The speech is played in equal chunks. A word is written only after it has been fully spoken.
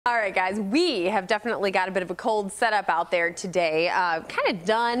right, guys, we have definitely got a bit of a cold setup out there today. Kind of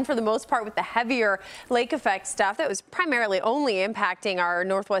done for the most part with the heavier lake effect stuff that was primarily only impacting our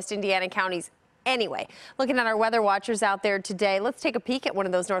northwest Indiana counties. Anyway, looking at our weather watchers out there today, let's take a peek at one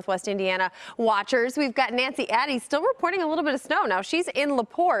of those northwest Indiana watchers. We've got Nancy Addy still reporting a little bit of snow. Now, she's in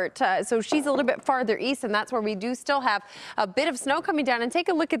LaPorte, so she's a little bit farther east, and that's where we do still have a bit of snow coming down. And take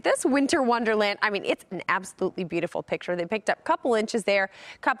a look at this winter wonderland. I mean, it's an absolutely beautiful picture. They picked up a couple inches there,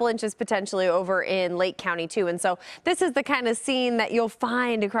 a couple inches potentially over in Lake County, too. And so this is the kind of scene that you'll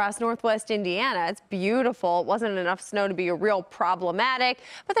find across northwest Indiana. It's beautiful. It wasn't enough snow to be a real problematic,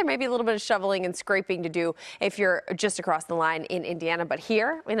 but there may be a little bit of shoveling and scraping to do if you're just across the line in Indiana. But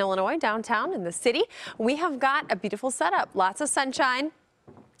here in Illinois, downtown in the city, we have got a beautiful setup. Lots of sunshine.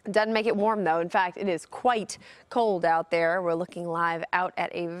 Doesn't make it warm, though. In fact, it is quite cold out there. We're looking live out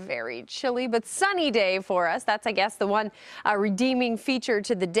at a very chilly but sunny day for us. That's, I guess, the one redeeming feature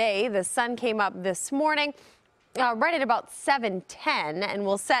to the day. The sun came up this morning. Right at about 7:10, and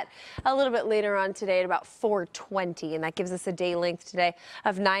we'll set a little bit later on today at about 4:20, and that gives us a day length today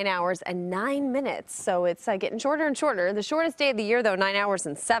of 9 hours and 9 minutes. So it's getting shorter and shorter. The shortest day of the year, though, 9 hours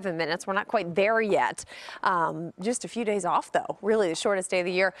and 7 minutes. We're not quite there yet. Just a few days off, though. Really, the shortest day of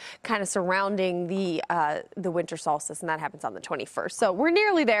the year, kind of surrounding the winter solstice, and that happens on the 21st. So we're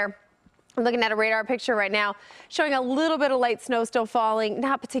nearly there. I'm looking at a radar picture right now showing a little bit of light snow still falling,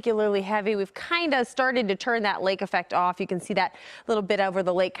 not particularly heavy. We've kind of started to turn that lake effect off. You can see that little bit over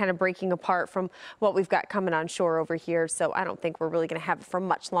the lake kind of breaking apart from what we've got coming on shore over here. So I don't think we're really going to have it for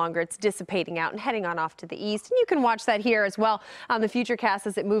much longer. It's dissipating out and heading on off to the east. And you can watch that here as well on the futurecast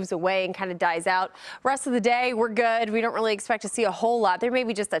as it moves away and kind of dies out. Rest of the day, we're good. We don't really expect to see a whole lot. There may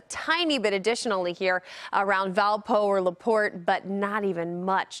be just a tiny bit additionally here around Valpo or LaPorte, but not even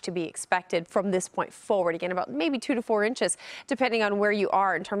much to be expected from this point forward. Again, about maybe 2 to 4 inches, depending on where you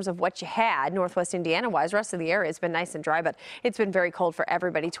are in terms of what you had. Northwest Indiana wise, rest of the area has been nice and dry, but it's been very cold for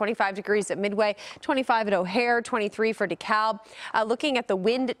everybody. 25 degrees at Midway, 25 at O'Hare, 23 for DeKalb. Looking at the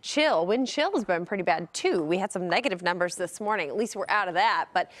wind chill has been pretty bad too. We had some negative numbers this morning. At least we're out of that,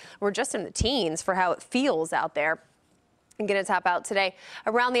 but we're just in the teens for how it feels out there. And going to top out today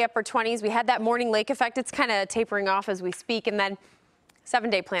around the upper 20s. We had that morning lake effect. It's kind of tapering off as we speak, and then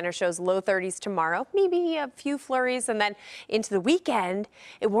 7-day planner shows low 30s tomorrow, maybe a few flurries, and then into the weekend,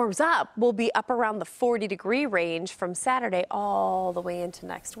 it warms up. We'll be up around the 40-degree range from Saturday all the way into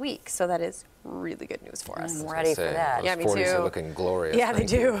next week. So that is really good news for us. I'm ready for that. Yeah, me too. 40s are looking glorious. Yeah, they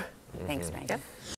do. Thanks, Megan.